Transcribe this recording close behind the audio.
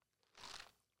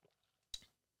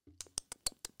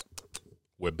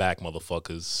We're back,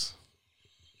 motherfuckers.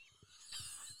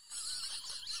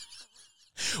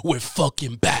 We're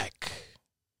fucking back.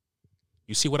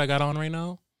 You see what I got on right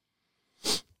now?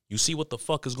 You see what the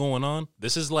fuck is going on?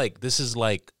 This is like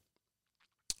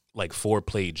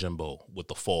foreplay Jimbo with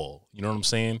the fall. You know what I'm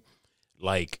saying?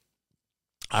 Like,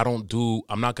 I'm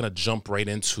not gonna jump right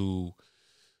into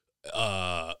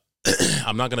I'm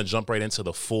not gonna jump right into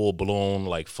the full blown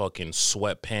like fucking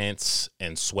sweatpants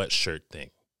and sweatshirt thing.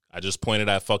 I just pointed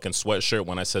at fucking sweatshirt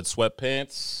when I said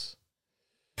sweatpants.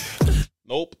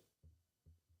 Nope.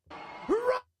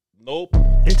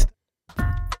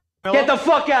 Get the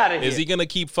fuck out of here. Is he gonna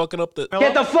keep fucking up the?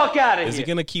 Get the fuck out of here. Is he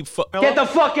gonna keep? Get the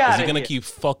fuck out of here. Is he gonna keep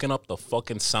fucking up the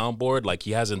fucking soundboard like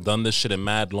he hasn't done this shit in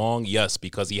mad long? Yes,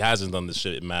 because he hasn't done this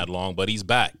shit in mad long, but he's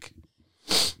back.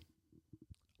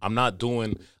 I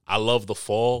love the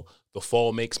fall. The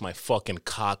fall makes my fucking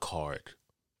cock hard.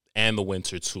 And the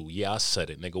winter too. Yeah, I said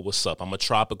it, nigga. What's up? I'm a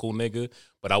tropical nigga,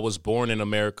 but I was born in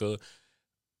America.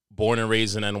 Born and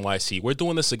raised in NYC. We're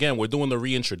doing this again. We're doing the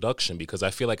reintroduction because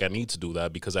I feel like I need to do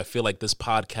that because I feel like this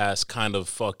podcast kind of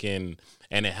fucking,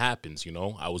 and it happens, you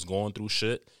know. I was going through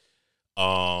shit,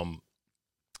 and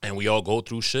we all go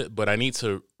through shit, but I need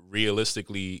to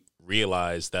realistically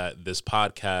realize that this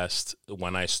podcast,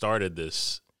 when I started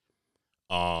this,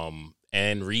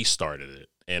 and restarted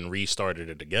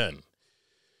it again,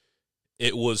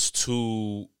 it was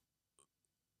to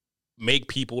make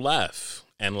people laugh.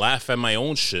 And laugh at my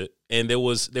own shit, and there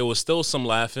was still some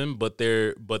laughing, but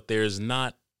there was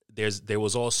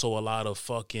also a lot of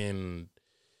fucking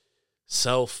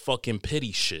self fucking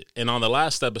pity shit. And on the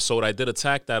last episode, I did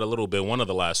attack that a little bit. One of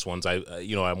the last ones, I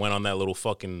went on that little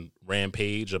fucking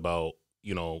rampage about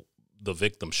the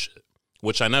victim shit,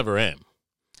 which I never am,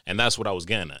 and that's what I was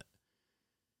getting at.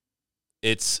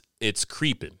 It's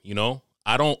creeping,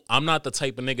 I'm not the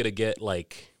type of nigga to get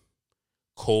like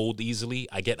cold easily.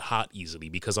 I get hot easily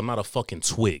because I'm not a fucking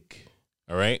twig.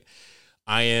 All right.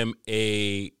 I am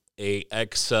a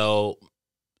XL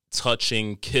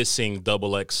touching, kissing,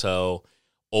 double XL,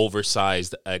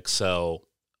 oversized XL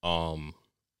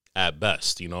at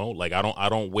best, like I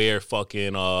don't wear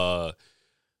fucking I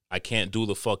can't do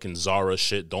the fucking Zara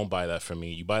shit. Don't buy that for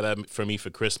me. You buy that for me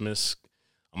for Christmas,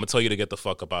 I'm gonna tell you to get the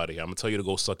fuck up out of here. I'm gonna tell you to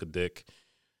go suck a dick.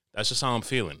 That's just how I'm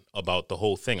feeling about the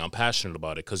whole thing. I'm passionate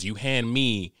about it because you hand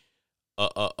me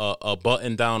a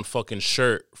button-down fucking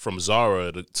shirt from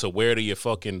Zara to wear to your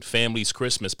fucking family's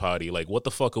Christmas party. Like, what the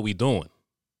fuck are we doing?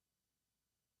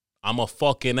 I'm a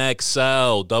fucking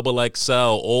XL, double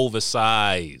XL,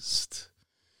 oversized.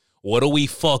 What are we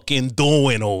fucking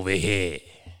doing over here?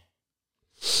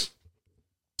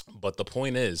 But the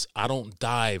point is, I don't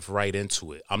dive right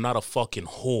into it. I'm not a fucking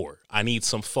whore. I need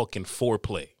some fucking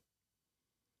foreplay.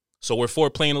 So we're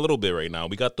foreplaying a little bit right now.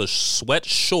 We got the sweat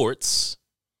shorts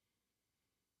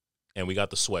and we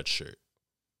got the sweatshirt.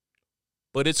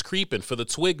 But it's creeping for the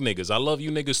twig niggas. I love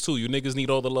you niggas too. You niggas need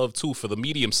all the love too for the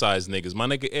medium-sized niggas. My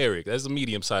nigga Eric, that's a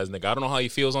medium-sized nigga. I don't know how he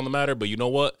feels on the matter, but you know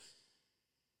what?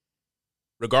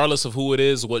 Regardless of who it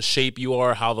is, what shape you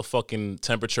are, how the fucking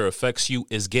temperature affects you,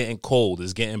 it's getting cold.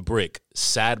 It's getting brick.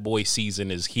 Sad boy season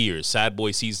is here. Sad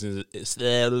boy season is...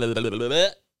 Get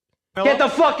the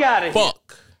fuck out of here.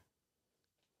 Fuck.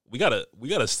 We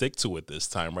gotta stick to it this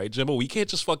time, right, Jimbo? We can't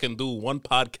just fucking do one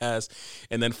podcast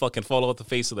and then fucking fall off the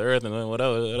face of the earth and then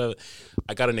whatever.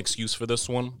 I got an excuse for this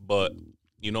one, but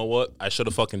you know what? I should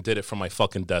have fucking did it from my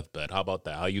fucking deathbed. How about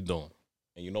that? How you doing?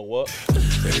 And you know what?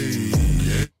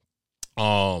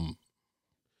 I'm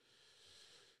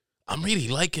really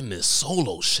liking this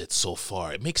solo shit so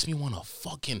far. It makes me want to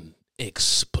fucking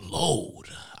explode.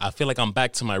 I feel like I'm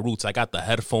back to my roots. I got the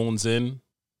headphones in.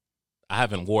 I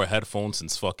haven't wore headphones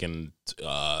since fucking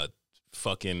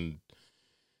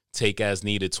Take As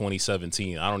Needed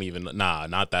 2017. I don't even,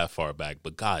 not that far back,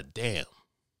 but goddamn.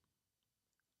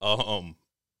 I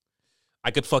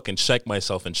could fucking check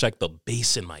myself and check the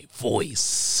bass in my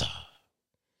voice.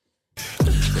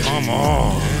 Come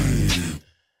on.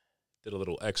 Did a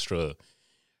little extra,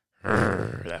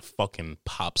 that fucking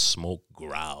Pop Smoke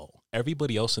growl.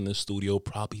 Everybody else in this studio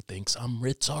probably thinks I'm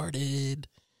retarded.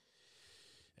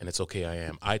 And it's okay, I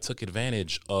am. I took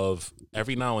advantage of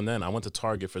every now and then. I went to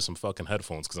Target for some fucking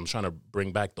headphones because I'm trying to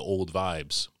bring back the old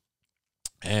vibes.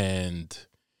 And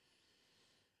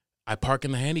I park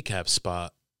in the handicap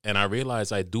spot, and I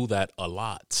realize I do that a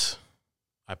lot.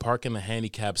 I park in the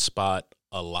handicap spot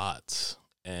a lot.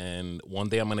 And one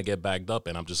day I'm going to get bagged up,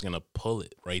 and I'm just going to pull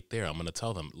it right there. I'm going to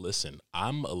tell them, listen,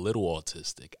 I'm a little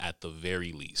autistic at the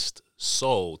very least.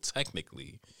 So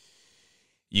technically,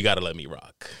 you got to let me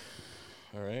rock.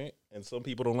 All right. And some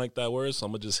people don't like that word, so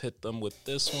I'm going to just hit them with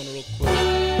this one real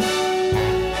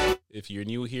quick. If you're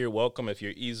new here, welcome. If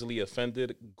you're easily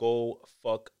offended, go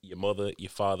fuck your mother, your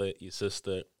father, your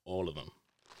sister, all of them.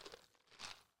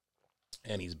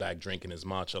 And he's back drinking his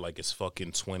matcha like it's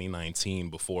fucking 2019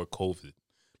 before COVID.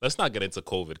 Let's not get into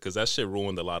COVID because that shit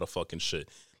ruined a lot of fucking shit.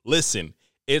 Listen,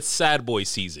 it's sad boy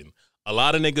season. A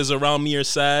lot of niggas around me are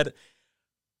sad.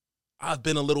 I've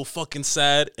been a little fucking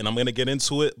sad, and I'm going to get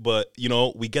into it, but, you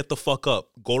know, we get the fuck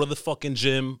up. Go to the fucking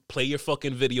gym, play your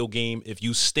fucking video game. If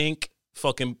you stink,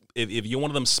 fucking, if you're one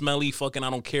of them smelly fucking,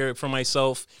 I don't care for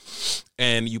myself,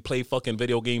 and you play fucking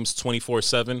video games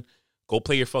 24/7, go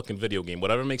play your fucking video game.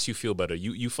 Whatever makes you feel better.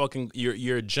 You fucking,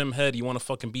 you're a gym head, you want to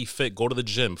fucking be fit, go to the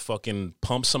gym, fucking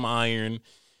pump some iron,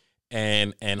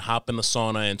 and hop in the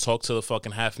sauna and talk to the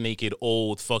fucking half-naked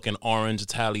old fucking orange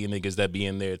Italian niggas that be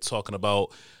in there talking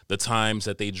about the times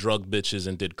that they drugged bitches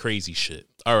and did crazy shit.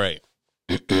 All right.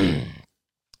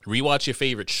 Rewatch your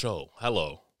favorite show.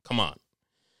 Hello. Come on.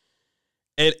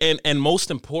 And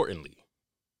most importantly,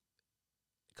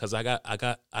 because I got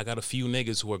a few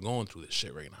niggas who are going through this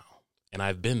shit right now. And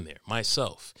I've been there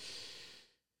myself.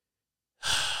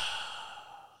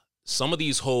 Some of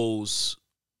these hoes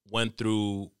went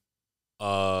through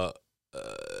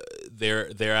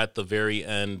they're at the very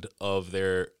end of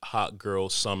their hot girl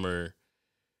summer,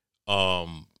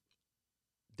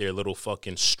 their little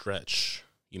fucking stretch.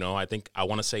 You know, I think I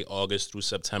want to say August through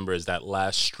September is that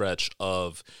last stretch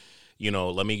of, you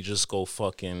know, let me just go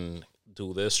fucking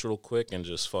do this real quick and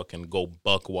just fucking go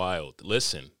buck wild.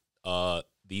 Listen,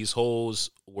 these hoes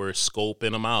were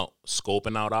scoping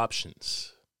out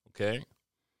options. Okay.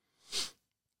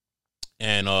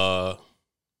 And,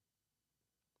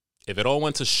 if it all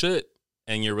went to shit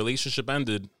and your relationship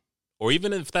ended, or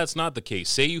even if that's not the case,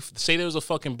 say there was a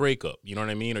fucking breakup, you know what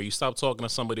I mean? Or you stopped talking to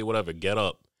somebody, whatever, get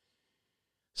up,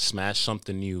 smash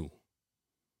something new,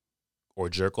 or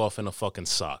jerk off in a fucking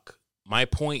sock. My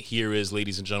point here is,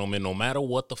 ladies and gentlemen, no matter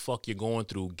what the fuck you're going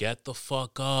through, get the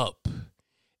fuck up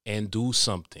and do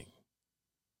something.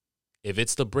 If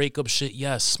it's the breakup shit,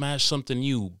 yes, smash something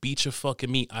new, beat your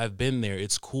fucking meat. I've been there.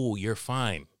 It's cool. You're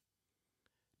fine.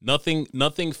 Nothing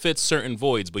fits certain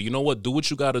voids, but you know what? Do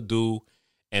what you got to do,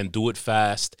 and do it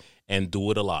fast, and do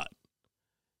it a lot.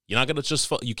 You're not gonna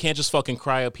you can't just fucking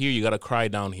cry up here. You gotta cry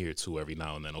down here too every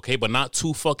now and then, okay? But not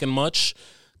too fucking much,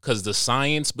 because the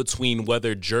science between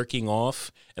whether jerking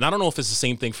off, and I don't know if it's the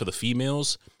same thing for the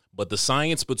females, but the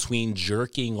science between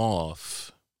jerking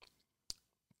off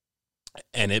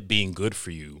and it being good for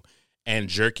you and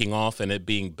jerking off and it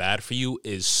being bad for you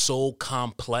is so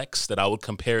complex that I would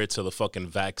compare it to the fucking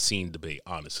vaccine debate,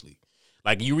 honestly.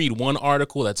 Like, you read one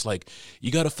article that's like,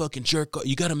 you got to fucking jerk off,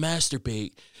 you got to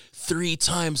masturbate 3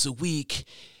 times a week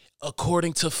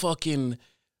according to fucking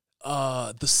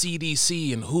the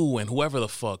CDC and WHO and whoever the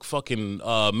fuck, fucking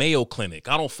Mayo Clinic.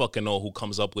 I don't fucking know who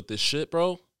comes up with this shit,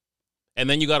 bro. And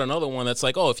then you got another one that's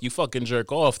like, oh, if you fucking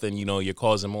jerk off, then, you know, you're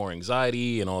causing more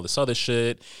anxiety and all this other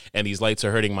shit. And these lights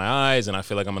are hurting my eyes and I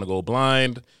feel like I'm going to go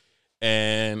blind.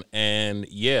 And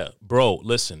yeah, bro,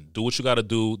 listen, do what you got to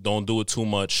do. Don't do it too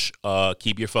much.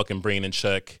 Keep your fucking brain in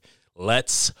check.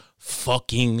 Let's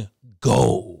fucking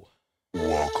go.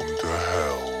 Welcome to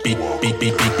hell. Beep, beep,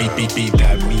 beep, beep, beep, beep, beep.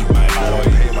 That me, my boy.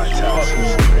 Pay my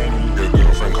taxes. Your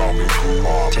girlfriend call me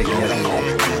Kumar. Take it Girlfriend out. call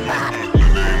me Kumar.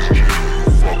 You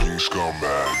fucking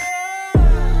scumbag.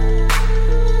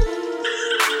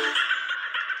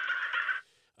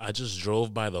 I just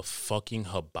drove by the fucking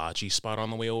hibachi spot on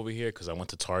the way over here because I went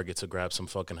to Target to grab some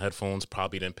fucking headphones.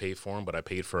 Probably didn't pay for them, but I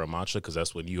paid for a matcha because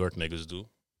that's what New York niggas do.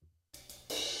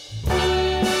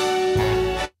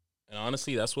 And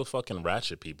honestly, that's what fucking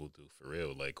ratchet people do, for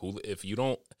real. Like, who, if you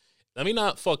don't, let me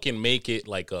not fucking make it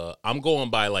like I'm going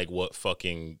by like what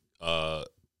fucking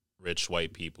rich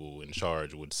white people in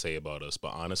charge would say about us.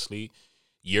 But honestly,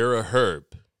 you're a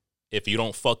herb if you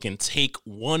don't fucking take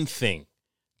one thing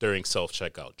during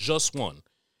self-checkout. Just one.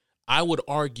 I would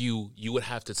argue you would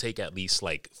have to take at least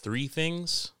like 3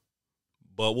 things,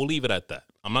 but we'll leave it at that.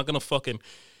 I'm not going to fucking,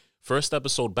 first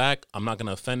episode back, I'm not going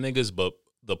to offend niggas, but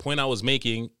the point I was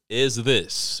making is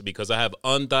this, because I have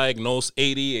undiagnosed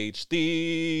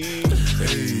ADHD.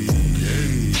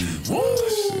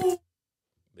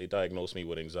 They diagnosed me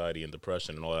with anxiety and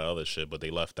depression and all that other shit, but they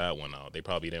left that one out. They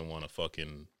probably didn't want to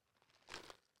fucking,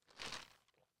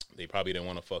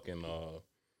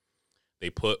 they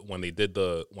put, when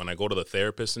I go to the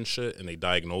therapist and shit and they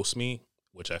diagnose me,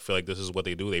 which I feel like this is what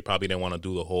they do, they probably didn't want to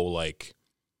do the whole like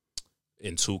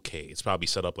in 2K. It's probably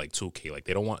set up like 2K. Like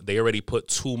they already put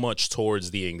too much towards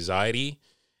the anxiety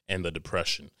and the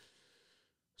depression.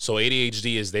 So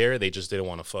ADHD is there. They just didn't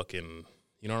want to fucking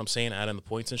You know what I'm saying? Adding the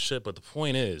points and shit. But the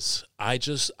point is, I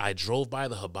drove by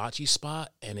the hibachi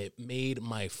spot and it made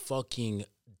my fucking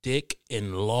dick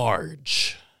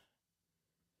enlarge.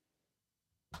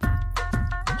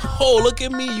 Oh, look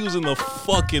at me using the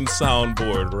fucking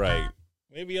soundboard right.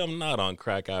 Maybe I'm not on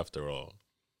crack after all.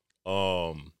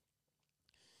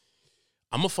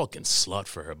 I'm a fucking slut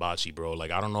for hibachi, bro. Like,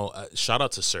 I don't know. Shout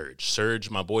out to Serge. Serge,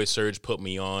 my boy Serge put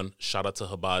me on. Shout out to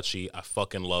hibachi. I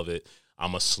fucking love it.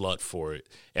 I'm a slut for it.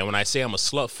 And when I say I'm a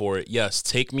slut for it, yes,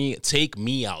 take me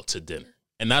out to dinner.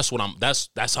 And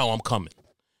that's how I'm coming.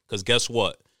 Because guess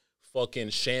what?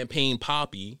 Fucking Champagne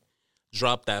Poppy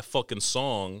dropped that fucking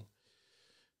song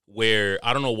where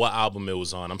I don't know what album it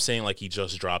was on. I'm saying like he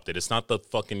just dropped it. It's not the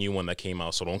fucking new one that came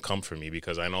out, so don't come for me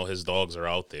because I know his dogs are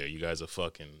out there. You guys are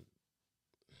fucking...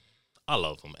 I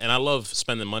love them. And I love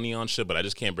spending money on shit, but I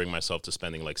just can't bring myself to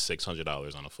spending like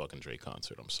 $600 on a fucking Drake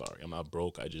concert. I'm sorry. I'm not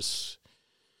broke.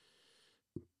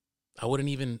 I wouldn't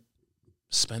even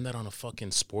spend that on a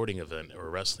fucking sporting event or a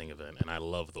wrestling event, and I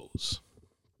love those.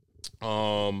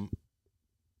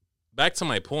 Back to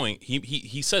my point,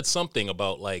 he said something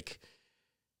about like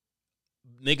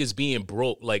niggas being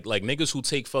broke, like niggas who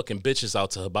take fucking bitches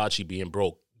out to hibachi being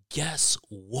broke. Guess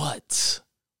what?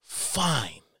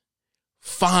 Fine.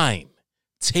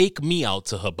 Take me out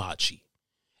to hibachi.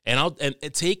 And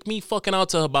take me fucking out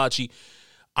to hibachi.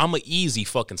 I'm an easy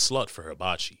fucking slut for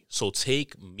hibachi. So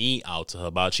take me out to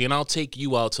hibachi and I'll take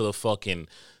you out to the fucking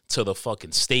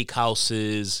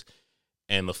steakhouses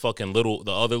and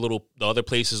the other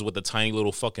places with the tiny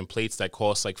little fucking plates that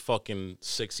cost like fucking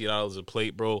 $60 a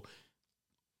plate, bro.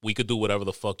 We could do whatever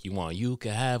the fuck you want. You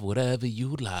can have whatever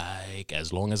you like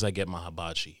as long as I get my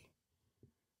hibachi.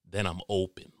 Then I'm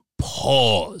open.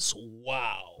 Pause.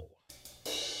 Wow.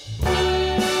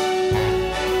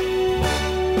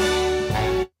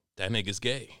 That nigga's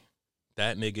gay.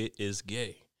 That nigga is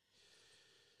gay.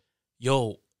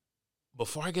 Yo,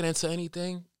 before I get into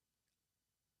anything,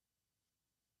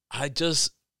 I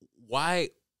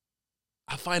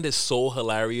find it so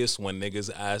hilarious when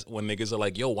niggas are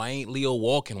like, yo, why ain't Leo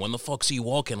walking? When the fuck's he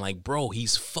walking? Like, bro,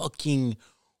 he's fucking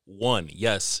one.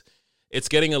 Yes, it's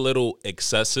getting a little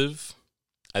excessive.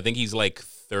 I think he's like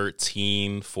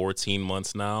 13, 14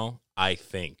 months now, I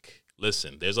think.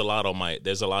 Listen, there's a lot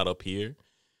up here.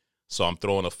 So I'm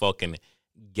throwing a fucking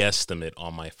guesstimate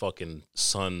on my fucking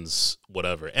son's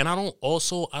whatever. And I don't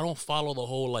follow the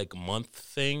whole like month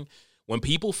thing. When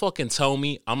people fucking tell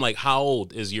me, I'm like, how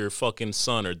old is your fucking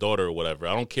son or daughter or whatever?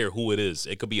 I don't care who it is.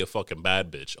 It could be a fucking bad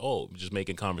bitch. Oh, just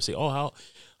making conversation. Oh,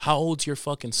 how old's your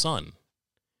fucking son?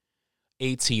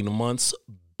 18 months.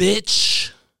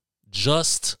 Bitch.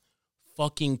 Just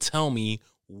fucking tell me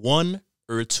 1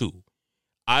 or 2.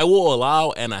 I will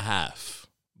allow and a half,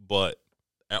 but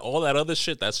all that other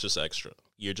shit, that's just extra.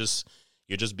 You're just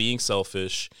being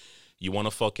selfish. You want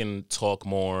to fucking talk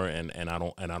more, and I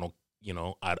don't, and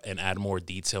add more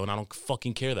detail, and I don't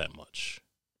fucking care that much.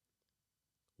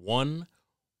 1,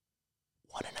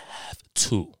 1.5,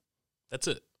 2. That's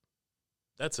it.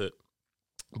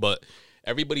 But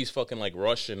everybody's fucking like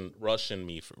rushing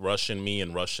me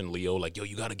and rushing Leo. Like, yo,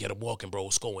 you got to get him walking, bro.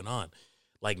 What's going on?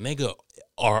 Like, nigga,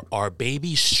 are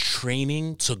babies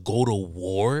training to go to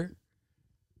war?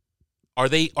 Are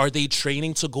they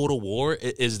training to go to war?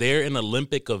 Is there an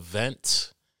Olympic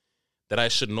event that I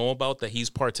should know about that he's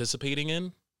participating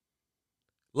in?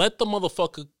 Let the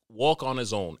motherfucker walk on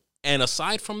his own. And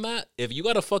aside from that, if you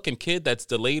got a fucking kid that's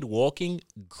delayed walking,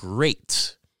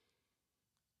 great.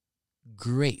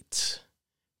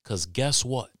 Because guess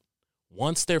what?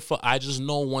 I just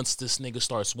know once this nigga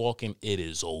starts walking, it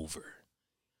is over.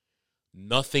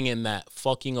 Nothing in that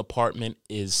fucking apartment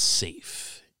is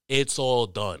safe. It's all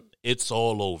done. It's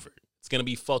all over. It's going to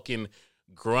be fucking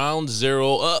ground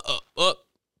zero.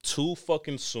 Too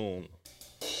fucking soon.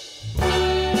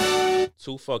 It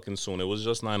was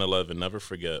just 9/11. Never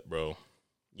forget, bro.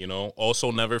 You know,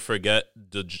 also never forget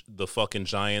the fucking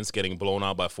Giants getting blown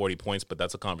out by 40 points, but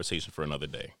that's a conversation for another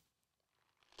day.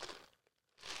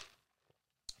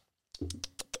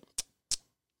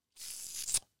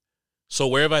 So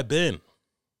where have I been?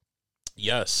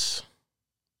 Yes.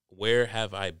 Where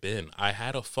have I been? I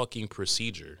had a fucking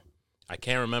procedure. I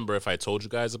can't remember if I told you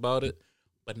guys about it,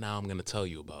 but now I'm going to tell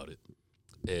you about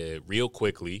it. Real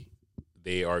quickly,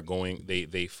 they are going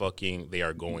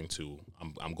to.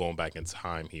 I'm going back in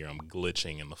time here. I'm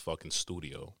glitching in the fucking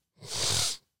studio.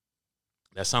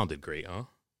 That sounded great, huh?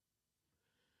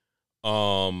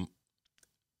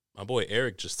 My boy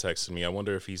Eric just texted me. I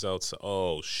wonder if he's outside.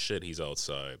 Oh, shit, he's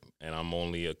outside. And I'm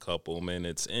only a couple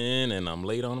minutes in, and I'm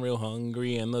late on Real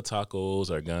Hungry, and the tacos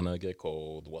are gonna get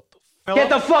cold. What the fuck? Get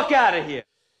the fuck out of here.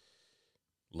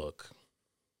 Look,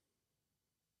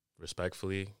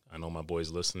 respectfully, I know my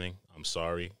boy's listening. I'm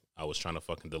sorry. I was trying to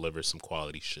fucking deliver some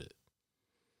quality shit.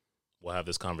 We'll have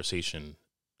this conversation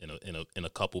in a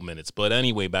couple minutes. But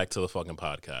anyway, back to the fucking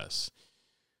podcast.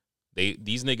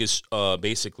 These niggas,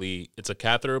 basically, it's a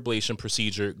catheter ablation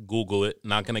procedure. Google it.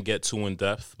 Not going to get too in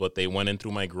depth, but they went in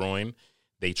through my groin.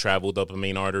 They traveled up a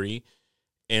main artery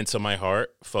into my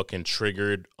heart, fucking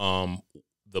triggered the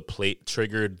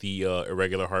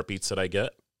irregular heartbeats that I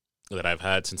get, that I've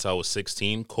had since I was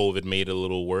 16. COVID made it a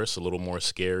little worse, a little more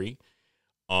scary.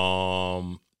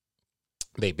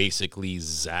 They basically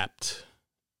zapped,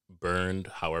 burned,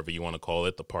 however you want to call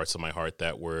it, the parts of my heart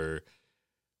that were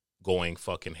going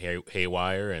fucking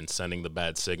haywire and sending the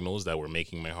bad signals that were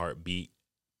making my heart beat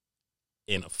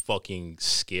in a fucking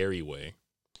scary way.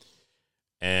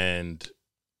 And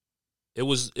it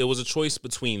was a choice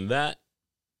between that.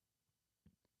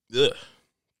 It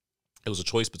was a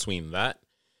choice between that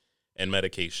and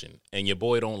medication. And your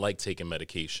boy don't like taking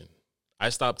medication. I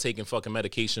stopped taking fucking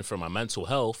medication for my mental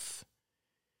health.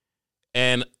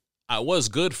 And I was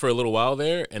good for a little while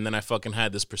there, and then I fucking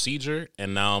had this procedure,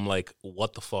 and now I'm like,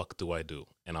 what the fuck do I do?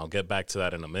 And I'll get back to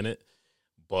that in a minute.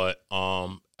 But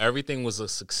everything was a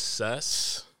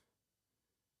success.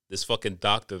 This fucking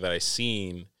doctor that I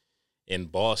seen in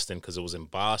Boston, because it was in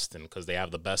Boston, because they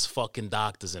have the best fucking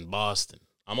doctors in Boston.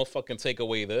 I'm gonna fucking take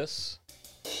away this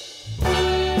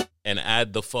and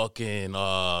add the fucking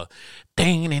I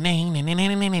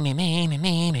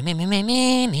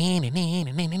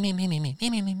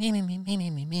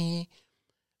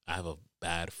have a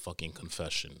bad fucking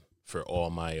confession for all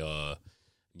my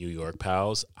New York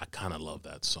pals. I kind of love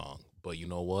that song, but you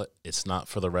know what? It's not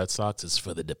for the Red Sox. It's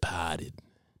for the Departed.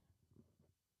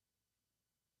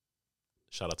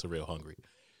 Shout out to Real Hungry.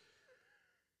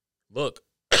 Look,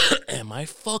 am I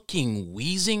fucking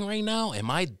wheezing right now?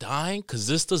 Am I dying? Because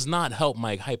this does not help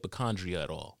my hypochondria at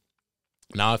all.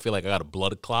 Now I feel like I got a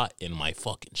blood clot in my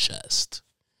fucking chest.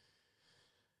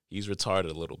 He's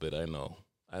retarded a little bit, I know.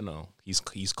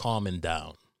 He's calming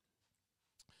down.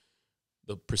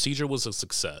 The procedure was a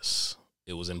success.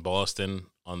 It was in Boston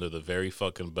under the very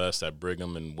fucking best at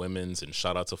Brigham and Women's, and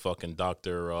shout out to fucking Dr.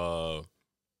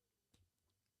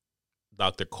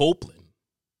 Copeland.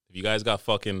 If you guys got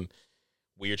fucking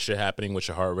weird shit happening with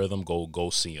your heart rhythm, go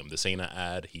see him. This ain't an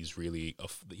ad. He's really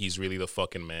the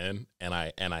fucking man. And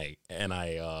I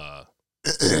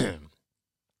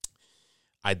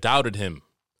I doubted him.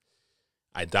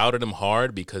 I doubted him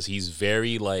hard because he's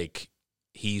very like,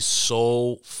 he's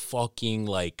so fucking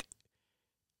like,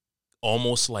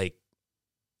 almost like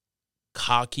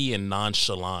cocky and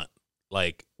nonchalant.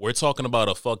 Like, we're talking about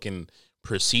a fucking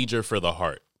procedure for the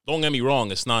heart. Don't get me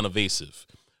wrong, it's non-invasive.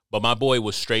 But my boy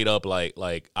was straight up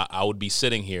like I would be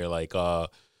sitting here like,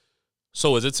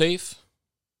 so is it safe?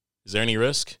 Is there any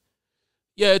risk?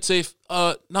 Yeah, it's safe.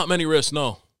 Not many risks,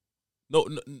 no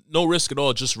risk at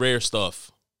all, just rare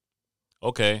stuff.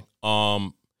 Okay.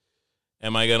 Am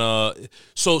I gonna?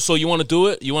 So you want to do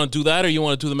it? You want to do that, or you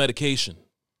want to do the medication?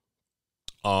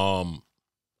 I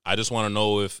just want to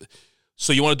know if.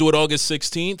 So you want to do it August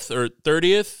 16th or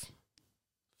 30th?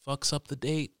 Fucks up the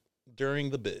date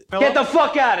during the bid. Get the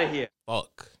fuck out of here.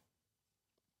 Fuck.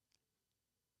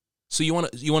 So you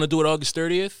want to do it August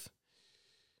 30th?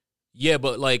 Yeah,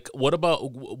 but like, what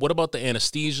about the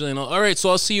anesthesia and all right? So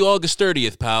I'll see you August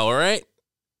 30th, pal. All right,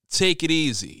 take it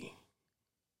easy.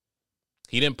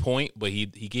 He didn't point, but he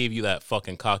gave you that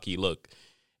fucking cocky look,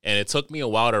 and it took me a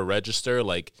while to register.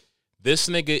 Like, this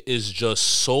nigga is just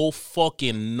so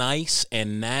fucking nice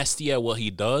and nasty at what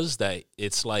he does that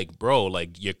it's like, bro,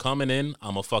 like, you're coming in,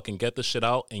 I'm gonna fucking get the shit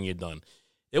out, and you're done.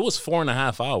 It was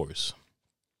 4.5 hours.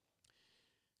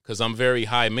 Because I'm very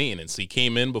high maintenance. He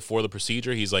came in before the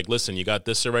procedure. He's like, listen, you got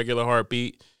this irregular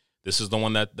heartbeat. This is the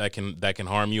one that can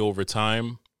harm you over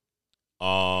time.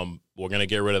 We're gonna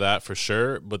get rid of that for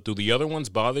sure. But do the other ones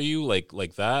bother you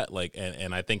like that? Like,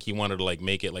 and I think he wanted to like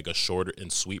make it like a short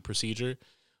and sweet procedure.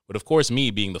 But of course,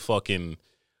 me being the fucking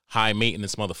high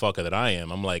maintenance motherfucker that I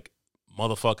am, I'm like,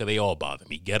 motherfucker, they all bother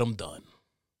me. Get them done.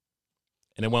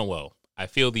 And it went well. I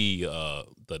feel the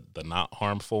not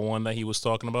harmful one that he was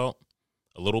talking about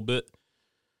a little bit,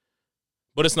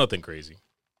 but it's nothing crazy.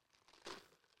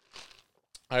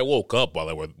 I woke up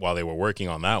while they were working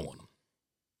on that one.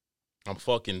 I'm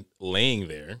fucking laying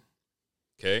there,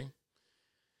 okay?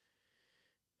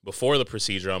 Before the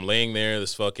procedure, I'm laying there.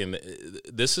 This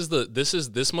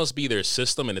must be their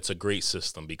system, and it's a great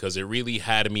system because it really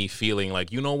had me feeling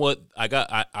like, you know what?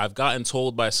 I've gotten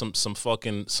told by some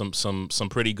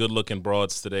pretty good looking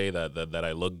broads today that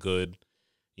I look good.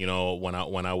 You know, when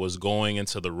I was going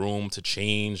into the room to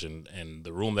change and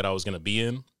the room that I was gonna be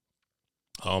in,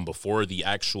 before the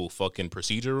actual fucking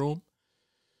procedure room,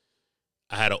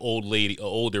 I had an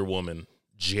older woman,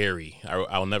 Jerry.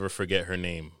 I'll never forget her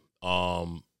name.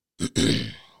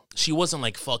 She wasn't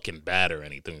like fucking bad or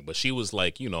anything, but she was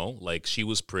like, you know, like she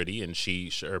was pretty and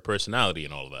her personality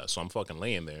and all of that. So I'm fucking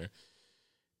laying there.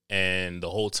 And the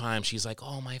whole time she's like,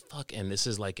 oh my fuck. And this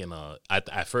is like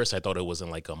at first I thought it was in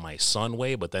like a my son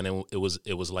way, but then it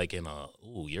was like in a,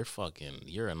 ooh,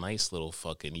 you're a nice little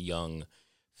fucking young,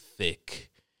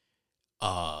 thick,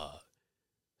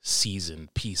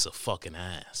 seasoned piece of fucking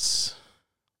ass.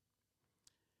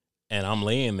 And I'm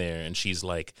laying there and she's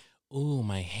like, ooh,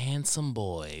 my handsome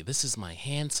boy. This is my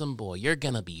handsome boy. You're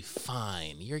gonna be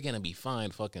fine. You're gonna be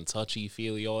fine. Fucking touchy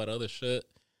feely, all that other shit.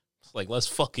 It's like, let's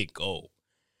fucking go.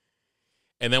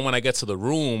 And then when I get to the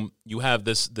room, you have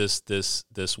this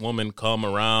woman come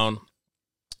around.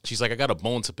 She's like, I got a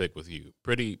bone to pick with you.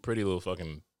 Pretty little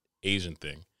fucking Asian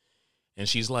thing. And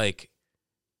she's like,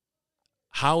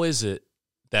 how is it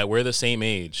that we're the same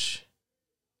age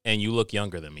and you look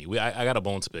younger than me? I got a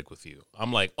bone to pick with you.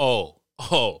 I'm like, oh,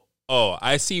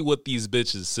 I see what these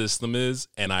bitches' system is,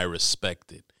 and I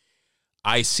respect it.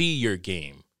 I see your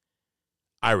game.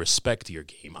 I respect your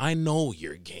game. I know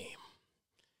your game.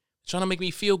 Trying to make me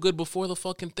feel good before the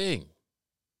fucking thing.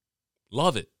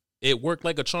 Love it. It worked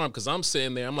like a charm because I'm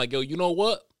sitting there. I'm like, yo, you know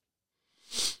what?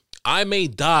 I may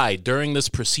die during this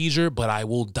procedure, but I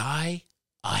will die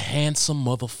a handsome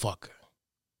motherfucker.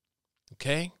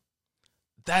 Okay?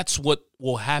 That's what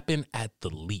will happen at the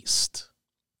least.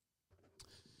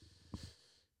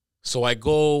 So I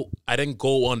didn't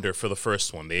go under for the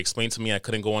first one. They explained to me I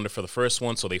couldn't go under for the first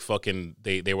one, so they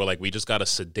were like, we just got to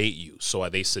sedate you. So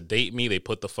they sedate me, they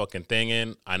put the fucking thing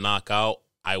in, I knock out,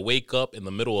 I wake up in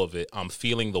the middle of it, I'm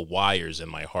feeling the wires in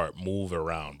my heart move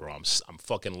around, bro. I'm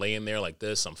fucking laying there like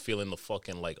this, I'm feeling the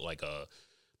fucking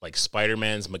like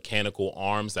Spider-Man's mechanical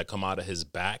arms that come out of his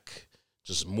back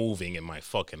just moving in my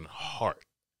fucking heart.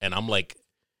 And I'm like,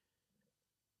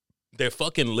 they're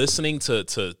fucking listening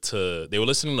they were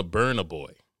listening to Burna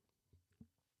Boy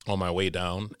on my way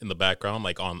down in the background,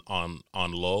 like on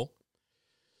low.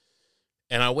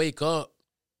 And I wake up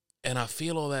and I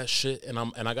feel all that shit and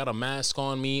I got a mask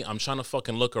on me. I'm trying to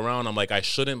fucking look around. I'm like, I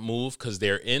shouldn't move because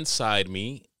they're inside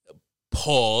me.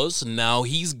 Pause. Now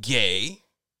he's gay.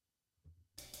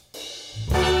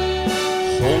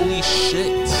 Holy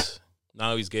shit.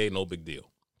 Now he's gay, no big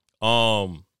deal.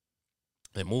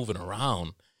 They're moving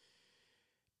around.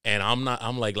 And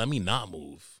I'm like, let me not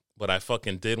move. But I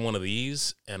fucking did one of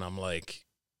these, and I'm like,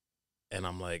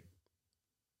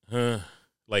 huh,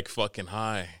 like fucking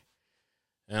high.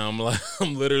 And I'm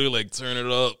literally like, turn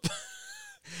it up.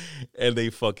 And they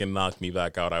fucking knocked me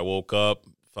back out. I woke up,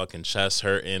 fucking chest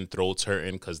hurting, throat's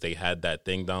hurting, because they had that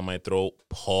thing down my throat.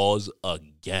 Pause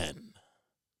again.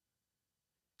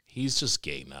 He's just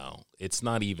gay now. It's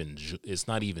not even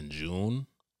June.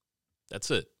 That's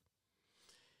it.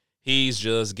 He's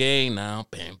just gay now.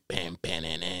 Bam, bam, bam,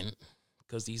 bam.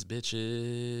 Because these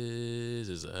bitches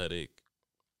is a headache.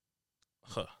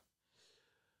 Huh.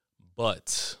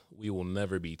 But we will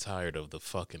never be tired of the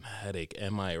fucking headache.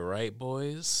 Am I right,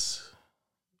 boys?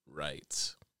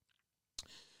 Right.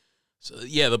 So,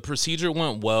 yeah, the procedure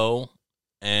went well.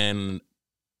 And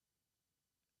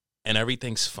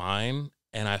everything's fine.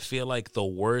 And I feel like the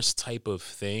worst type of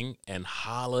thing, and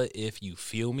holla if you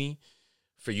feel me,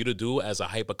 for you to do as a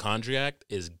hypochondriac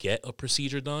is get a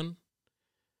procedure done.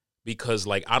 Because,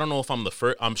 like, I don't know if I'm the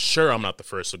first. I'm sure I'm not the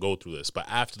first to go through this. But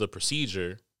after the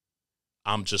procedure,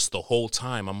 I'm just the whole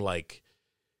time, I'm like,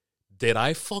 did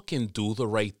I fucking do the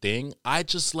right thing? I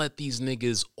just let these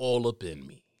niggas all up in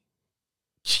me.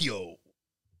 Yo.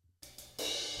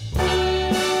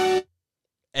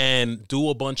 And do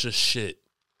a bunch of shit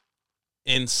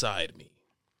inside me.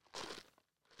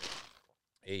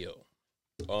 Hey, yo.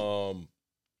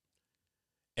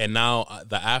 And now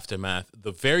the aftermath,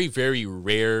 the very, very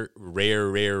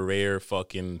rare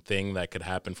fucking thing that could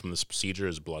happen from this procedure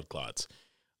is blood clots.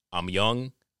 I'm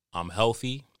young. I'm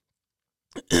healthy.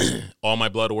 All my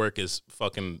blood work is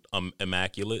fucking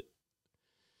immaculate.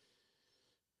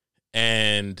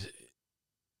 And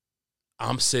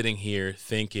I'm sitting here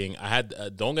thinking, I had,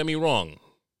 don't get me wrong,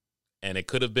 and it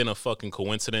could have been a fucking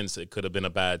coincidence. It could have been a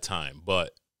bad time.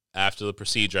 But after the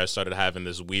procedure, I started having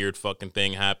this weird fucking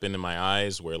thing happen in my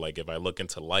eyes where, like, if I look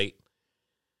into light,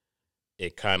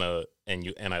 it kind of,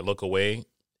 and I look away,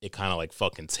 it kind of like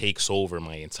fucking takes over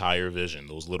my entire vision.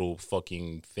 Those little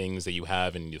fucking things that you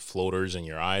have in your floaters in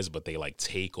your eyes, but they like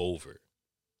take over.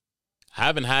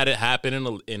 Haven't had it happen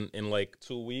in like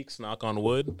 2 weeks, knock on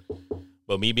wood.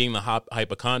 But me being the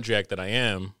hypochondriac that I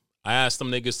am, I asked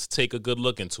them niggas to take a good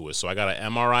look into it. So I got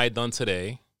an MRI done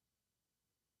today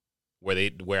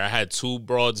where I had 2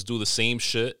 broads do the same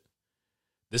shit.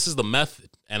 This is the method,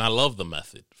 and I love the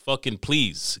method. Fucking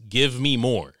please, give me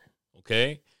more,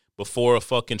 okay? Before a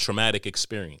fucking traumatic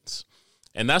experience.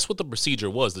 And that's what the procedure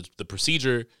was. The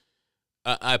procedure,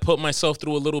 I put myself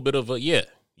through a little bit of a, you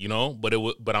know, but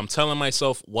I'm telling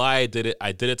myself why I did it.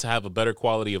 I did it to have a better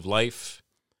quality of life,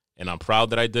 and I'm proud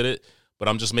that I did it, but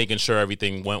I'm just making sure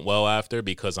everything went well after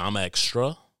because I'm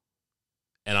extra,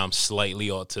 and I'm slightly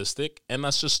autistic, and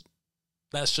that's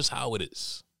just how it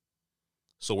is.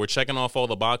 So we're checking off all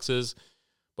the boxes,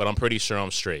 but I'm pretty sure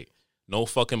I'm straight. No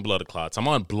fucking blood clots. I'm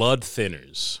on blood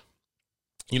thinners.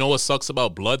 You know what sucks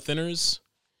about blood thinners?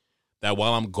 That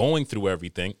while I'm going through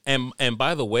everything, and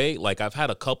by the way, like I've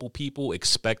had a couple people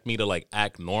expect me to like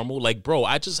act normal. Like, bro,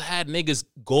 I just had niggas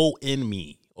go in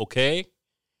me, okay?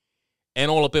 And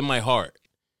all up in my heart.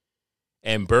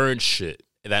 And burn shit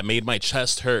that made my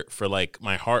chest hurt for like,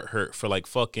 my heart hurt for like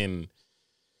fucking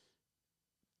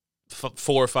 4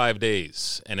 or 5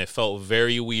 days, and it felt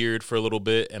very weird for a little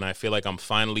bit, and I feel like I'm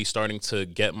finally starting to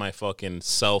get my fucking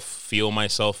feel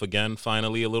myself again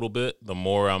finally a little bit. The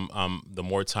more the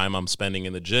more time I'm spending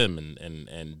in the gym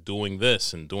and doing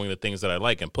this and doing the things that I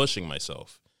like and pushing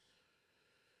myself.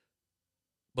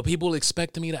 But people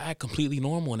expect me to act completely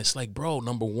normal, and it's like, bro,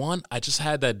 number 1, I just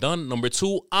had that done. Number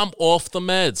 2, I'm off the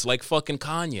meds like fucking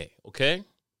Kanye, okay?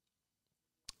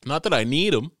 Not that I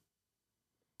need them.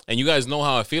 And you guys know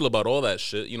how I feel about all that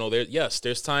shit. You know,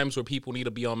 there's times where people need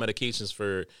to be on medications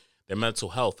for their mental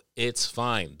health. It's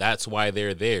fine. That's why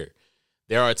they're there.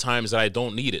 There are times that I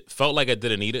don't need it. Felt like I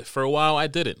didn't need it. For a while, I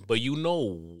didn't. But you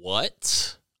know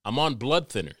what? I'm on blood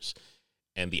thinners.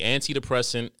 And the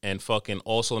antidepressant and fucking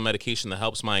also the medication that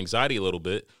helps my anxiety a little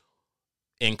bit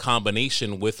in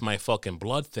combination with my fucking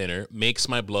blood thinner makes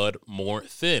my blood more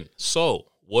thin. So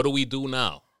what do we do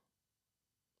now?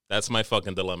 That's my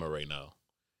fucking dilemma right now.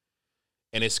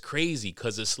 And it's crazy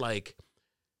because it's like,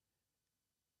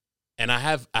 and I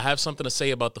have something to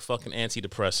say about the fucking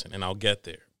antidepressant, and I'll get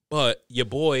there. But your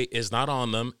boy is not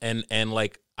on them, and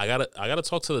like I gotta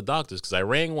talk to the doctors because I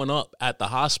rang one up at the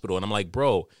hospital, and I'm like,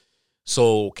 bro,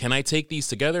 so can I take these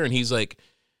together? And he's like,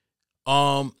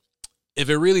 if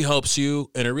it really helps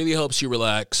you and it really helps you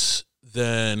relax,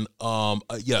 then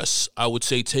yes, I would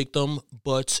say take them,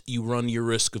 but you run your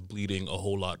risk of bleeding a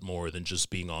whole lot more than just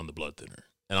being on the blood thinner.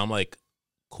 And I'm like,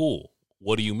 cool.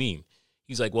 What do you mean?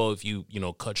 He's like, well, if you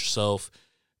cut yourself,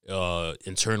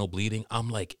 internal bleeding. I'm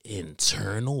like,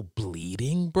 internal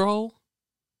bleeding, bro?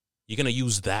 You're going to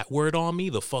use that word on me?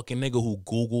 The fucking nigga who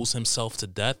Googles himself to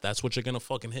death? That's what you're going to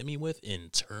fucking hit me with?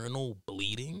 Internal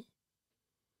bleeding?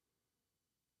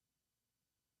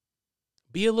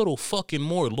 Be a little fucking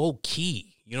more low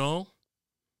key, you know?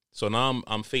 So now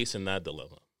I'm facing that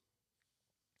dilemma.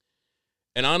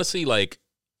 And honestly, like,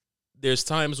 there's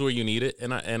times where you need it,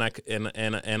 and I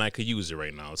could use it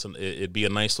right now. It'd be a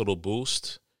nice little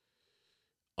boost.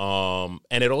 And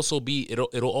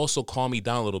it'll also calm me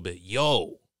down a little bit.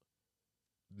 Yo,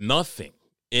 nothing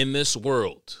in this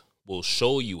world will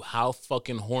show you how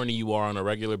fucking horny you are on a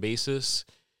regular basis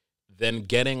than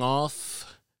getting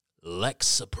off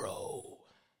Lexapro.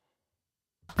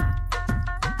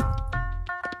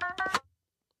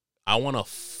 I want to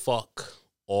fuck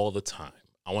all the time.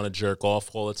 I want to jerk off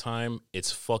all the time.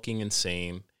 It's fucking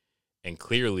insane. And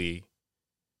clearly,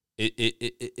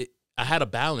 I had a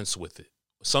balance with it.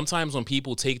 Sometimes when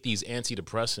people take these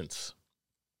antidepressants,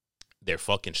 their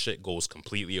fucking shit goes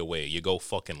completely away. You go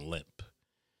fucking limp.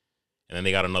 And then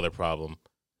they got another problem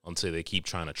until they keep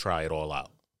trying to try it all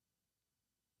out.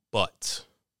 But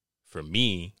for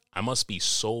me, I must be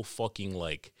so fucking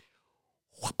like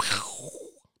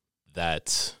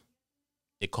that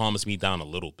it calms me down a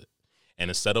little bit. And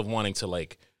instead of wanting to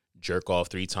like jerk off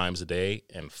 3 times a day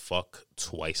and fuck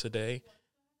twice a day,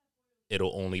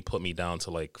 it'll only put me down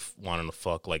to like wanting to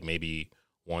fuck like maybe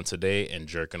once a day and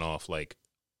jerking off like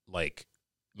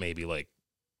maybe like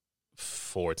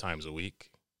 4 times a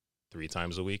week, 3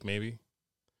 times a week maybe.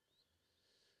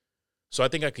 So I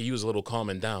think I could use a little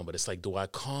calming down, but it's like, do I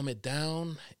calm it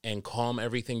down and calm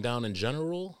everything down in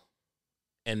general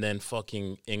and then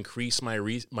fucking increase my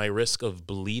risk of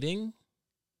bleeding?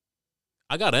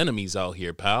 I got enemies out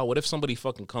here, pal. What if somebody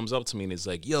fucking comes up to me and is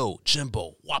like, yo,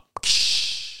 Jimbo, whop,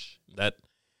 that,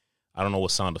 I don't know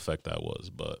what sound effect that was,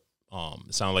 but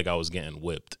it sounded like I was getting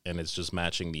whipped, and it's just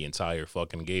matching the entire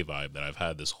fucking gay vibe that I've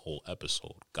had this whole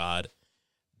episode. God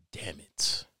damn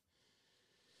it.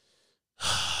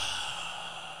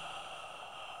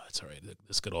 It's all right.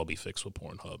 This could all be fixed with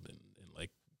Pornhub in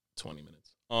like 20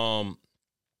 minutes.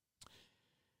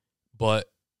 But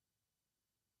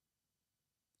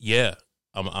yeah,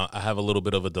 I have a little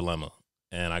bit of a dilemma,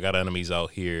 and I got enemies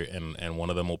out here, and one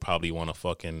of them will probably want to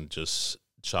fucking just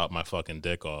chop my fucking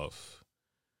dick off,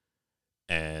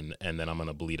 and then I'm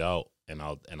gonna bleed out, and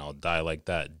I'll die like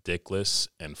that, dickless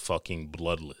and fucking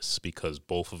bloodless, because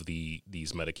both of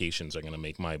these medications are gonna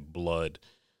make my blood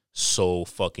so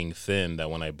fucking thin that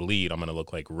when I bleed, I'm gonna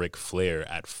look like Ric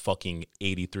Flair at fucking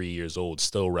 83 years old,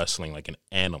 still wrestling like an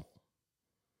animal.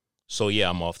 So yeah,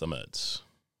 I'm off the meds.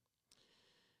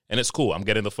 And it's cool. I'm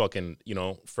getting the fucking,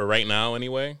 for right now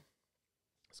anyway,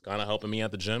 it's kind of helping me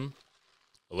at the gym.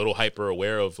 A little hyper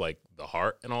aware of like the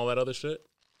heart and all that other shit.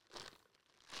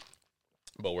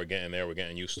 But we're getting there. We're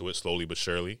getting used to it slowly but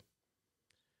surely.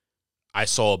 I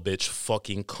saw a bitch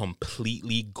fucking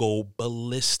completely go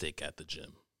ballistic at the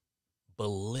gym.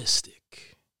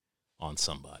 Ballistic on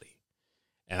somebody.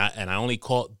 And I only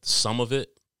caught some of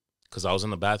it because I was in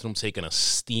the bathroom taking a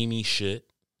steamy shit.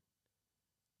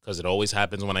 Because it always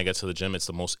happens when I get to the gym. It's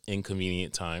the most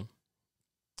inconvenient time.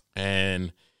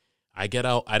 And I get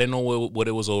out. I didn't know what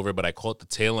it was over, but I caught the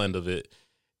tail end of it.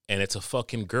 And it's a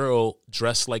fucking girl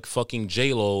dressed like fucking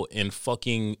J-Lo in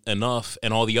fucking Enough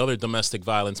and all the other domestic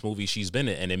violence movies she's been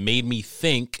in. And it made me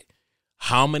think,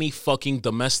 how many fucking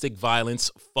domestic violence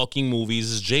fucking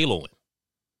movies is J-Lo in?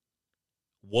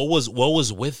 What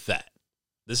was with that?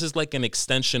 This is like an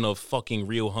extension of fucking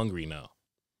Real Hungry now.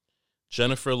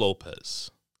 Jennifer Lopez.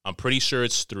 I'm pretty sure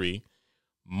it's 3.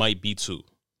 Might be 2.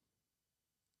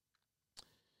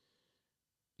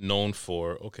 Known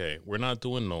for. Okay, we're not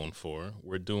doing known for.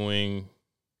 We're doing.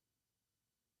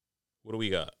 What do we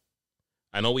got?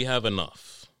 I know we have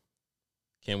enough.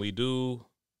 Can we do.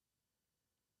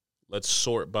 Let's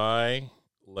sort by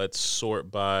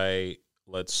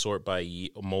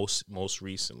most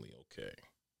recently. Okay.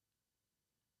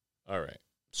 All right.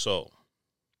 So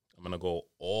I'm going to go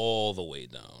all the way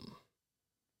down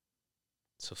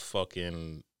to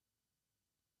fucking,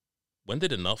 when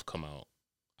did Enough come out?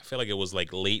 I feel like it was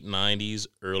like late 90s,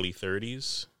 early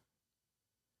 30s.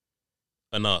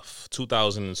 Enough,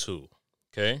 2002.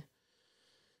 Okay?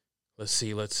 Let's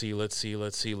see. I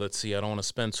don't want to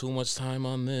spend too much time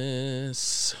on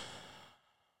this.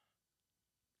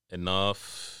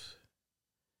 Enough.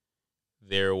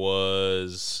 There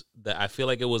was, I feel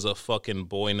like it was a fucking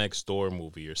Boy Next Door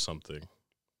movie or something.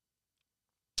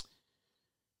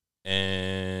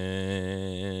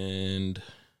 And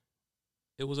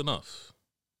it was enough.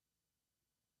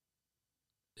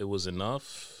 It was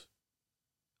enough.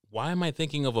 Why am I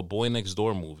thinking of a Boy Next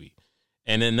Door movie?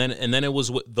 And then it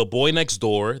was The Boy Next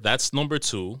Door. That's number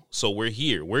 2. So we're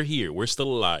here. We're still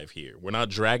alive here. We're not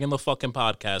dragging the fucking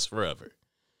podcast forever.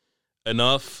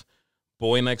 Enough.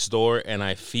 Boy Next Door. And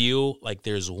I feel like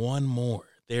there's one more.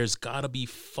 There's gotta be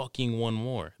fucking one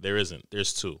more. There isn't.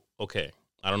 There's 2. Okay.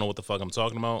 I don't know what the fuck I'm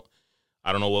talking about.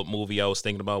 I don't know what movie I was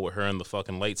thinking about with her and the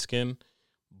fucking light skin,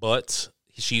 but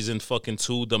she's in fucking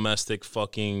 2 domestic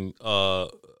fucking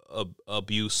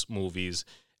abuse movies.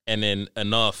 And then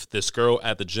Enough, this girl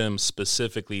at the gym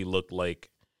specifically looked like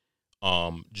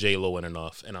J-Lo in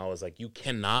Enough. And I was like, you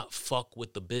cannot fuck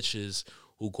with the bitches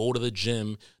who go to the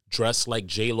gym dressed like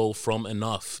J-Lo from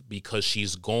Enough, because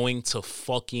she's going to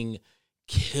fucking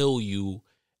kill you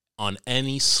on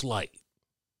any slight.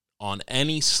 On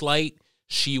any slight,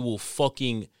 she will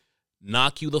fucking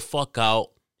knock you the fuck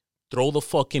out, throw the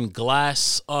fucking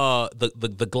glass,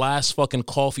 the glass fucking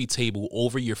coffee table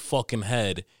over your fucking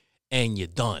head, and you're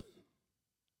done.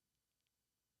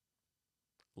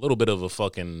 A little bit of a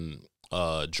fucking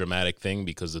dramatic thing,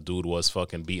 because the dude was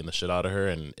fucking beating the shit out of her,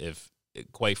 and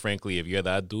quite frankly, if you're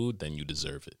that dude, then you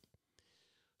deserve it.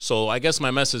 So I guess my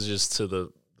message is to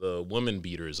the women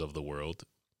beaters of the world: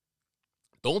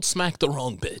 don't smack the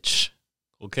wrong bitch,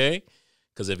 okay?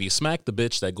 Because if you smack the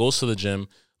bitch that goes to the gym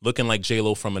looking like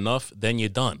J-Lo from Enough, then you're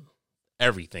done.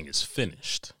 Everything is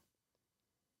finished.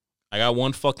 I got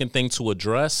one fucking thing to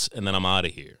address, and then I'm out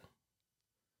of here.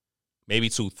 Maybe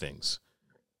 2 things.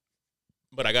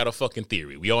 But I got a fucking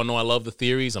theory. We all know I love the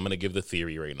theories. I'm going to give the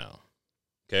theory right now.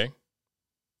 Okay?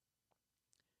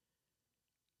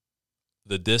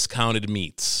 The discounted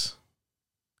meats.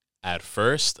 At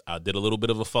first, I did a little bit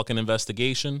of a fucking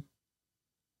investigation.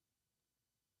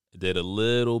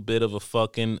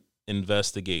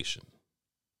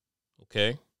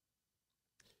 Okay?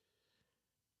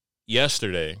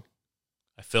 Yesterday,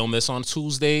 I filmed this on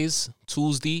Tuesday.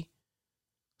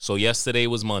 So yesterday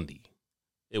was Monday.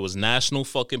 It was National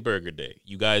fucking Burger Day.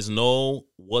 You guys know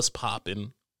what's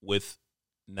popping with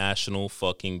National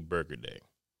fucking Burger Day.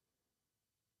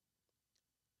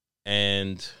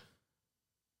 And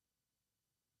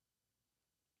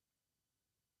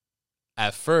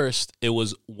at first it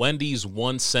was Wendy's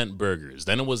 1-cent burgers.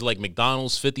 Then it was like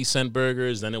McDonald's 50-cent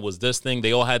burgers. Then it was this thing.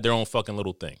 They all had their own fucking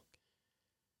little thing.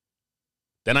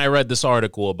 Then I read this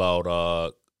article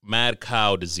about mad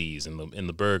cow disease in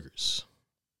the burgers.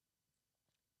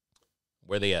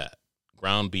 Where they at?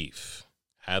 Ground beef.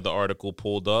 Had the article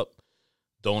pulled up.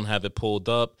 Don't have it pulled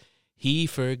up. He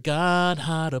forgot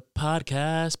how to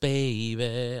podcast,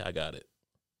 baby. I got it.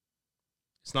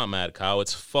 It's not mad cow.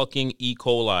 It's fucking E.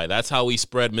 coli. That's how we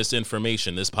spread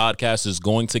misinformation. This podcast is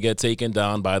going to get taken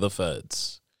down by the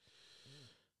feds.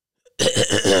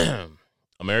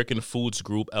 American Foods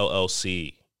Group,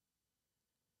 LLC,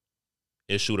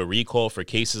 issued a recall for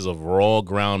cases of raw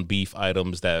ground beef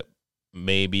items that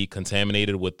may be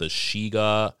contaminated with the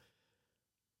Shiga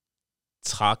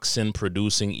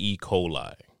toxin-producing E.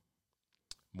 coli.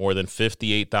 More than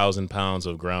 58,000 pounds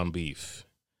of ground beef.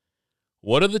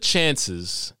 What are the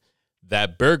chances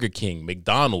that Burger King,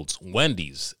 McDonald's,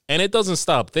 Wendy's, and it doesn't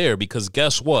stop there, because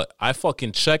guess what? I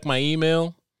fucking checked my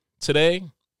email today,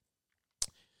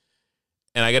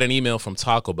 and I got an email from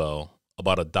Taco Bell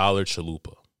about $1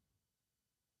 chalupa.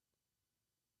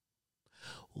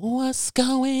 What's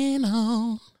going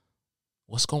on?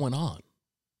 What's going on?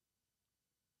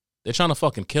 They're trying to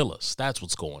fucking kill us. That's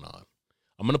what's going on.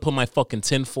 I'm going to put my fucking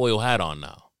tinfoil hat on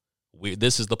now.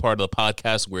 This is the part of the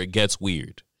podcast where it gets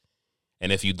weird.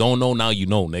 And if you don't know, now you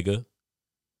know, nigga.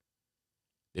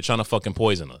 They're trying to fucking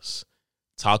poison us.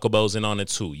 Taco Bell's in on it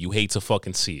too. You hate to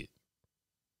fucking see it.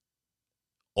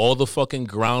 All the fucking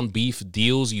ground beef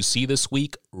deals you see this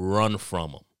week, run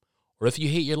from them. Or if you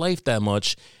hate your life that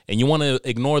much and you want to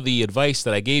ignore the advice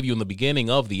that I gave you in the beginning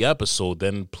of the episode,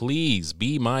 then please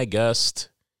be my guest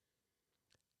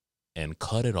and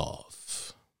cut it off.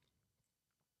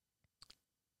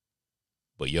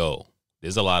 But yo,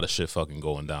 there's a lot of shit fucking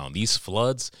going down. These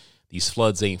floods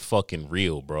ain't fucking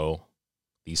real, bro.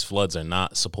 These floods are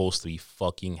not supposed to be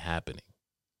fucking happening.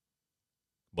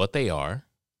 But they are.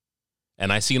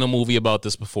 And I seen a movie about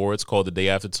this before. It's called The Day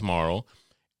After Tomorrow.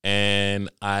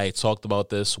 And I talked about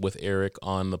this with Eric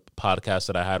on the podcast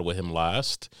that I had with him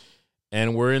last.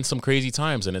 And we're in some crazy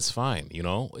times, and it's fine. You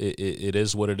know, it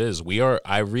is what it is.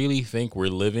 I really think we're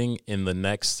living in the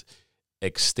next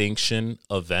extinction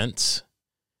event.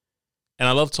 And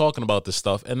I love talking about this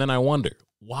stuff. And then I wonder,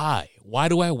 why? Why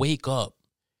do I wake up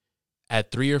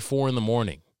at 3 or 4 in the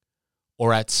morning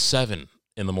or at 7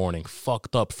 in the morning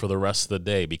fucked up for the rest of the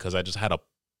day because I just had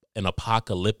an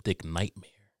apocalyptic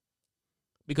nightmare?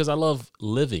 Because I love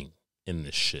living in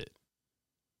this shit.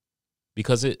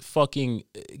 Because it fucking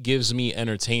gives me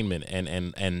entertainment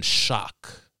and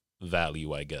shock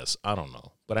value, I guess. I don't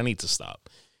know. But I need to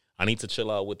stop. I need to chill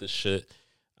out with this shit.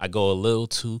 I go a little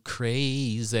too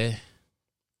crazy.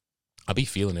 I be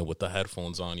feeling it with the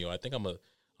headphones on, yo. I think I'm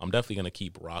definitely gonna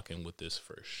keep rocking with this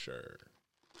for sure.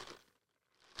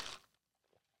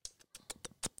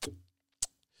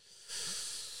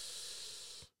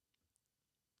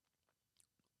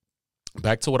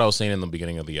 Back to what I was saying in the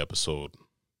beginning of the episode.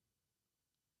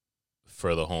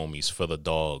 For the homies, for the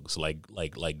dogs, like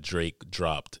Drake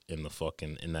dropped in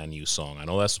that new song. I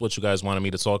know that's what you guys wanted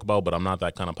me to talk about, but I'm not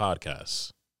that kind of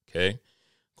podcast. Okay?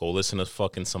 Go listen to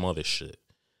fucking some other shit.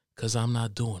 Cause I'm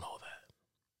not doing all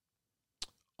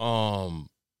that.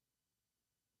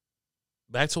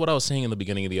 Back to what I was saying in the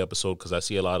beginning of the episode, because I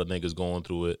see a lot of niggas going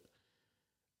through it.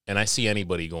 And I see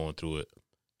anybody going through it.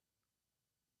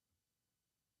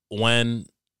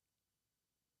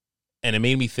 And it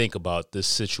made me think about this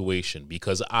situation,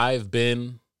 because I've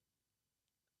been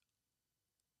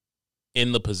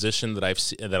in the position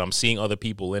that I'm seeing other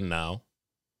people in now.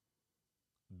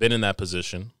 Been in that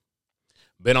position.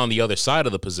 Been on the other side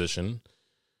of the position.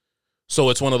 So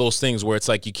it's one of those things where it's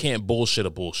like you can't bullshit a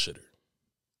bullshitter.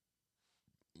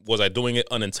 Was I doing it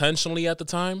unintentionally at the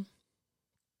time?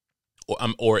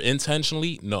 Or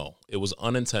intentionally? No, it was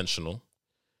unintentional.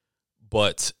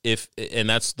 But and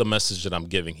that's the message that I'm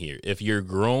giving here. If you're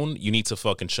grown, you need to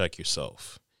fucking check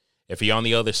yourself. If you're on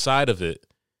the other side of it,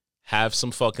 have some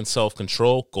fucking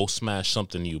self-control, go smash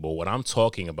something new. But what I'm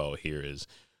talking about here is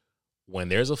when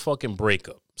there's a fucking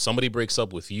breakup, somebody breaks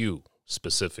up with you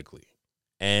specifically,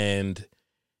 and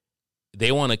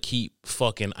they want to keep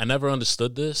fucking, I never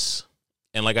understood this.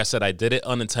 And like I said, I did it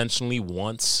unintentionally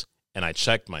once, and I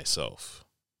checked myself.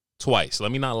 Twice.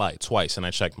 Let me not lie. Twice, and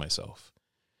I checked myself.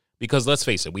 Because let's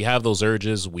face it, we have those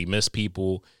urges, we miss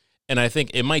people, and I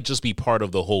think it might just be part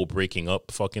of the whole breaking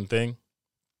up fucking thing.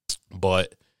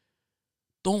 But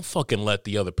don't fucking let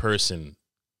the other person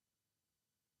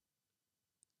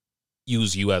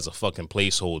use you as a fucking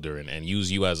placeholder and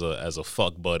use you as a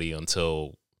fuck buddy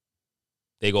until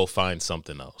they go find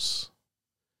something else.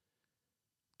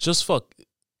 Just fuck.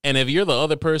 And if you're the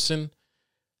other person,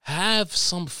 have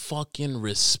some fucking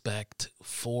respect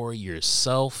for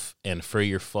yourself and for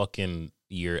your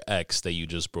ex that you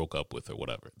just broke up with or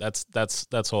whatever. That's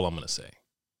all I'm gonna say.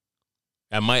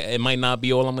 It might not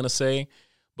be all I'm gonna say,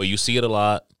 but you see it a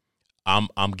lot.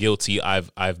 I'm guilty.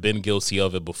 I've been guilty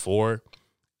of it before,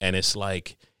 and it's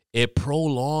like it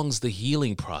prolongs the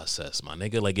healing process, my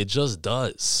nigga. Like it just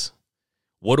does.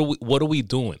 What are we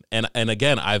doing? And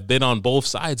again, I've been on both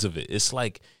sides of it. It's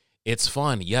like it's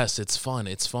fun. Yes, it's fun.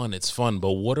 It's fun. It's fun.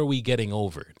 But what are we getting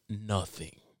over?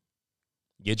 Nothing.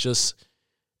 You just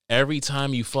every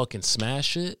time you fucking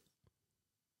smash it,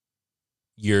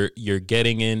 you're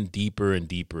getting in deeper and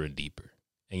deeper and deeper,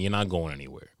 and you're not going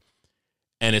anywhere.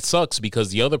 And it sucks because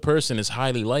the other person is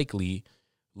highly likely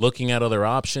looking at other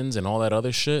options and all that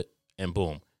other shit, and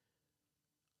boom.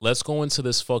 Let's go into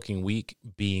this fucking week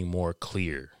being more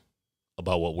clear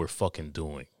about what we're fucking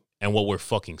doing and what we're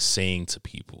fucking saying to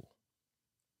people.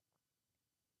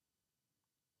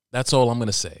 That's all I'm going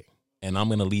to say. And I'm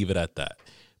going to leave it at that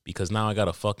because now I got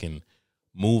a fucking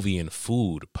movie and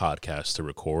food podcast to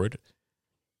record.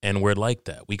 And we're like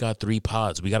that. We got 3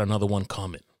 pods. We got another one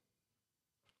coming.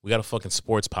 We got a fucking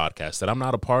sports podcast that I'm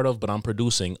not a part of, but I'm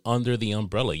producing under the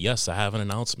umbrella. Yes, I have an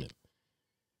announcement.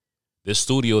 This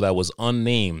studio that was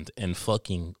unnamed and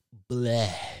fucking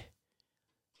bleh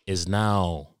is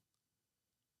now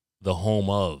the home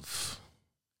of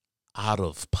Out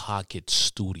of Pocket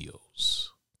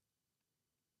Studios.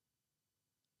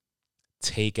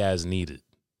 Take as needed.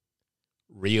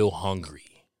 Real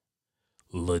hungry.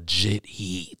 Legit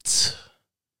heat.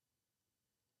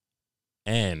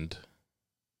 And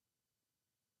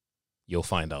you'll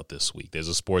find out this week. There's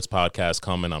a sports podcast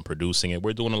coming. I'm producing it.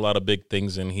 We're doing a lot of big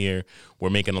things in here. We're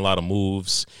making a lot of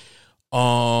moves.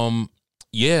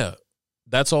 Yeah,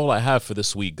 that's all I have for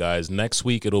this week, guys. Next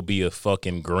week, it'll be a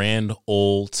fucking grand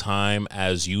old time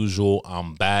as usual.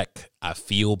 I'm back. I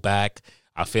feel back.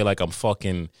 I feel like I'm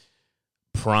fucking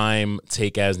prime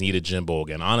take as needed Jimbo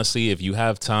again. Honestly, if you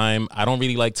have time, I don't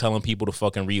really like telling people to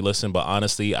fucking re-listen, but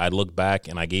honestly, I look back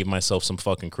and I gave myself some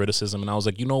fucking criticism and I was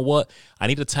like, you know what? I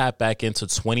need to tap back into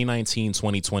 2019,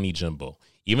 2020 Jimbo.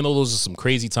 Even though those are some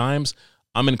crazy times,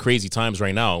 I'm in crazy times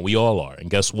right now and we all are. And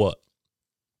guess what?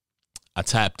 I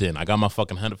tapped in. I got my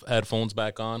fucking headphones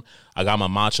back on. I got my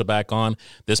matcha back on.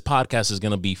 This podcast is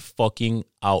going to be fucking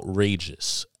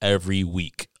outrageous every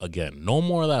week. Again, no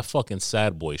more of that fucking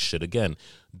sad boy shit. Again,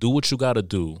 do what you got to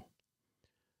do.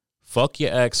 Fuck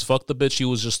your ex. Fuck the bitch you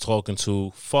was just talking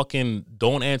to. Fucking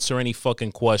don't answer any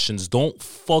fucking questions. Don't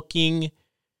fucking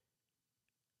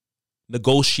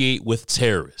negotiate with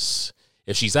terrorists.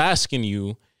 If she's asking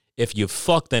you if you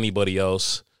fucked anybody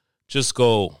else, just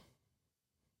go...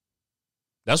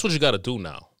 That's what you got to do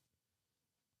now.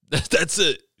 That's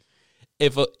it.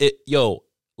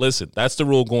 Listen, that's the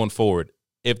rule going forward.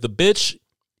 If the bitch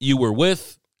you were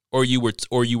with or you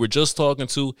were just talking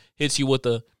to hits you with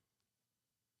the,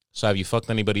 so have you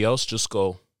fucked anybody else? Just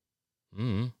go,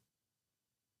 And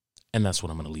that's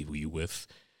what I'm going to leave you with.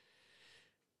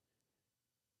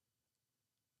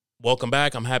 Welcome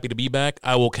back. I'm happy to be back.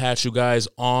 I will catch you guys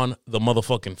on the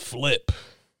motherfucking flip.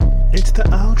 It's the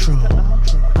outro.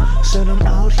 Send them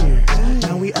out here.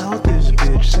 Now we out this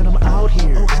bitch. Send them out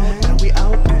here. Now we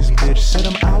out this bitch. Send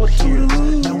them out here.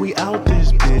 Now we out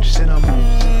this bitch. Send them.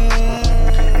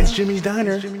 It's Jimmy's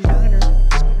Diner.